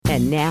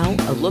And now,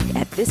 a look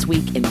at this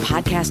week in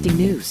podcasting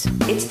news.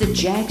 It's the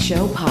Jag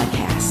Show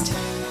Podcast.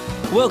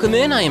 Welcome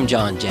in, I am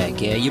John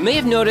Jag. You may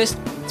have noticed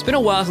it's been a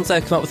while since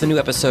I've come up with a new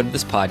episode of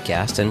this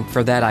podcast, and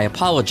for that I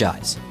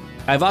apologize.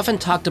 I've often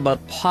talked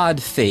about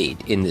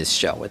Podfade in this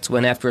show. It's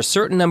when after a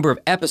certain number of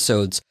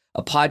episodes,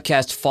 a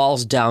podcast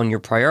falls down your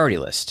priority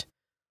list.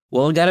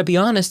 Well, I gotta be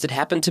honest, it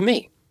happened to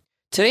me.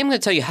 Today I'm going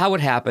to tell you how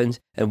it happened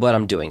and what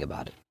I'm doing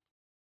about it.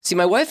 See,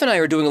 my wife and I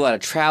are doing a lot of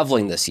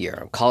traveling this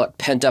year. Call it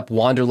pent-up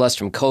wanderlust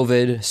from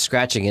COVID,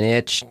 scratching an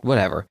itch,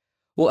 whatever.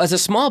 Well, as a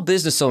small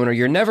business owner,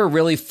 you're never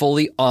really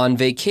fully on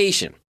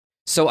vacation.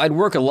 So I'd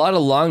work a lot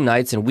of long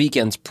nights and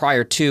weekends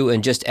prior to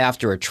and just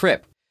after a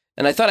trip.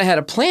 And I thought I had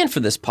a plan for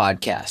this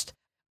podcast.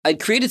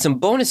 I'd created some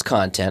bonus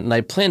content and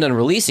I'd planned on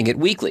releasing it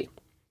weekly.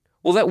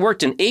 Well, that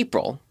worked in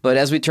April, but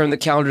as we turned the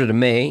calendar to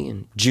May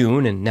and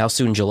June and now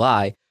soon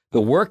July, the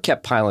work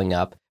kept piling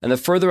up, and the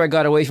further I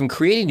got away from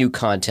creating new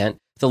content,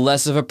 the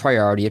less of a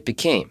priority it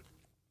became.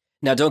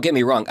 Now, don't get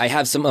me wrong, I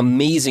have some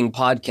amazing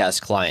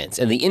podcast clients,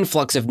 and the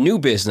influx of new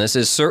business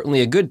is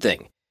certainly a good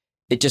thing.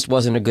 It just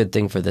wasn't a good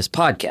thing for this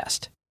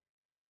podcast.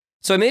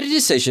 So I made a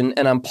decision,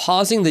 and I'm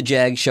pausing the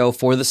Jag Show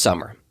for the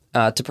summer,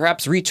 to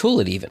perhaps retool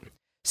it even.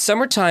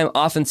 Summertime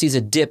often sees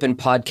a dip in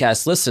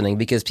podcast listening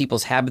because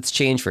people's habits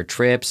change for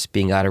trips,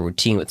 being out of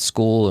routine with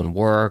school and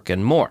work,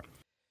 and more.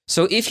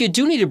 So if you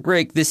do need a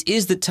break, this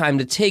is the time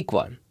to take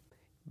one.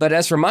 But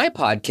as for my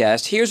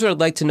podcast, here's what I'd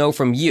like to know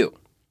from you.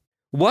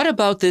 What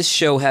about this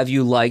show have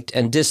you liked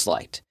and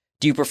disliked?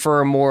 Do you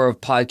prefer more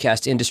of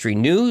podcast industry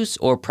news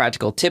or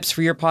practical tips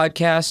for your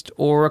podcast,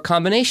 or a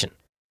combination?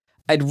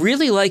 I'd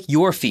really like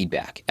your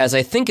feedback as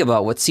I think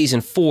about what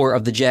season 4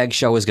 of the Jag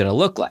Show is going to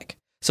look like.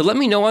 So let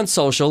me know on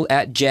social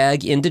at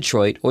Jag in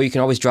Detroit, or you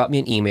can always drop me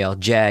an email,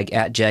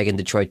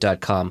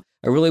 jag@jagindetroit.com.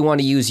 I really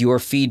want to use your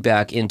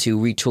feedback into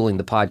retooling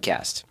the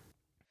podcast.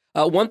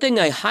 One thing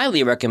I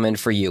highly recommend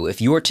for you if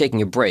you're taking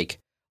a break,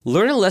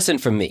 learn a lesson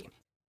from me.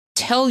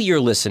 Tell your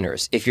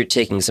listeners if you're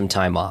taking some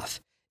time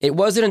off. It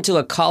wasn't until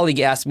a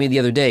colleague asked me the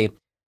other day,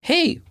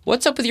 "Hey,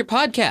 what's up with your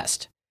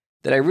podcast?"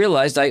 that I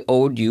realized I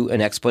owed you an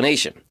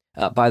explanation.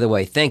 By the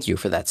way, thank you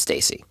for that,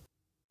 Stacy.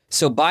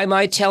 So by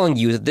my telling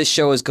you that this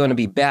show is going to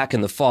be back in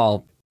the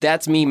fall,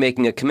 that's me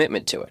making a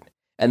commitment to it.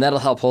 And that'll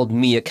help hold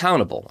me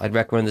accountable. I'd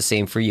recommend the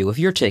same for you if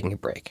you're taking a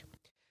break.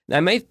 Now,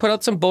 I may put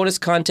out some bonus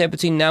content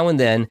between now and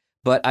then,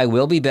 but I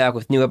will be back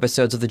with new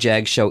episodes of the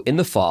Jag Show in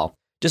the fall.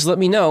 Just let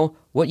me know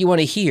what you want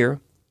to hear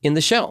in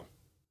the show.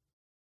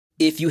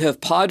 If you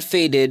have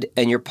pod-faded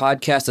and your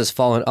podcast has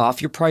fallen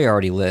off your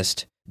priority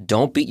list,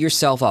 don't beat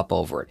yourself up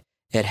over it.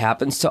 It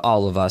happens to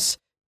all of us.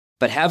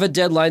 But have a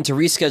deadline to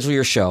reschedule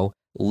your show,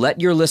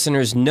 let your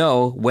listeners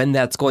know when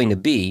that's going to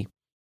be,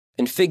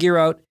 and figure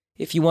out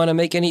if you want to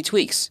make any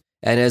tweaks.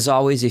 And as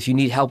always, if you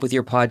need help with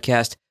your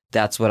podcast,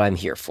 that's what I'm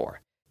here for.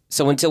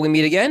 So until we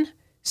meet again,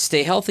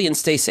 stay healthy and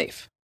stay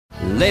safe.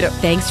 Later.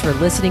 Thanks for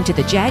listening to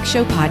the Jag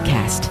Show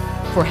Podcast.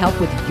 For help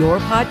with your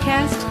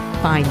podcast,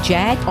 find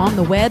Jag on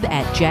the web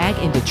at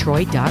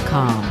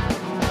jagindetroit.com.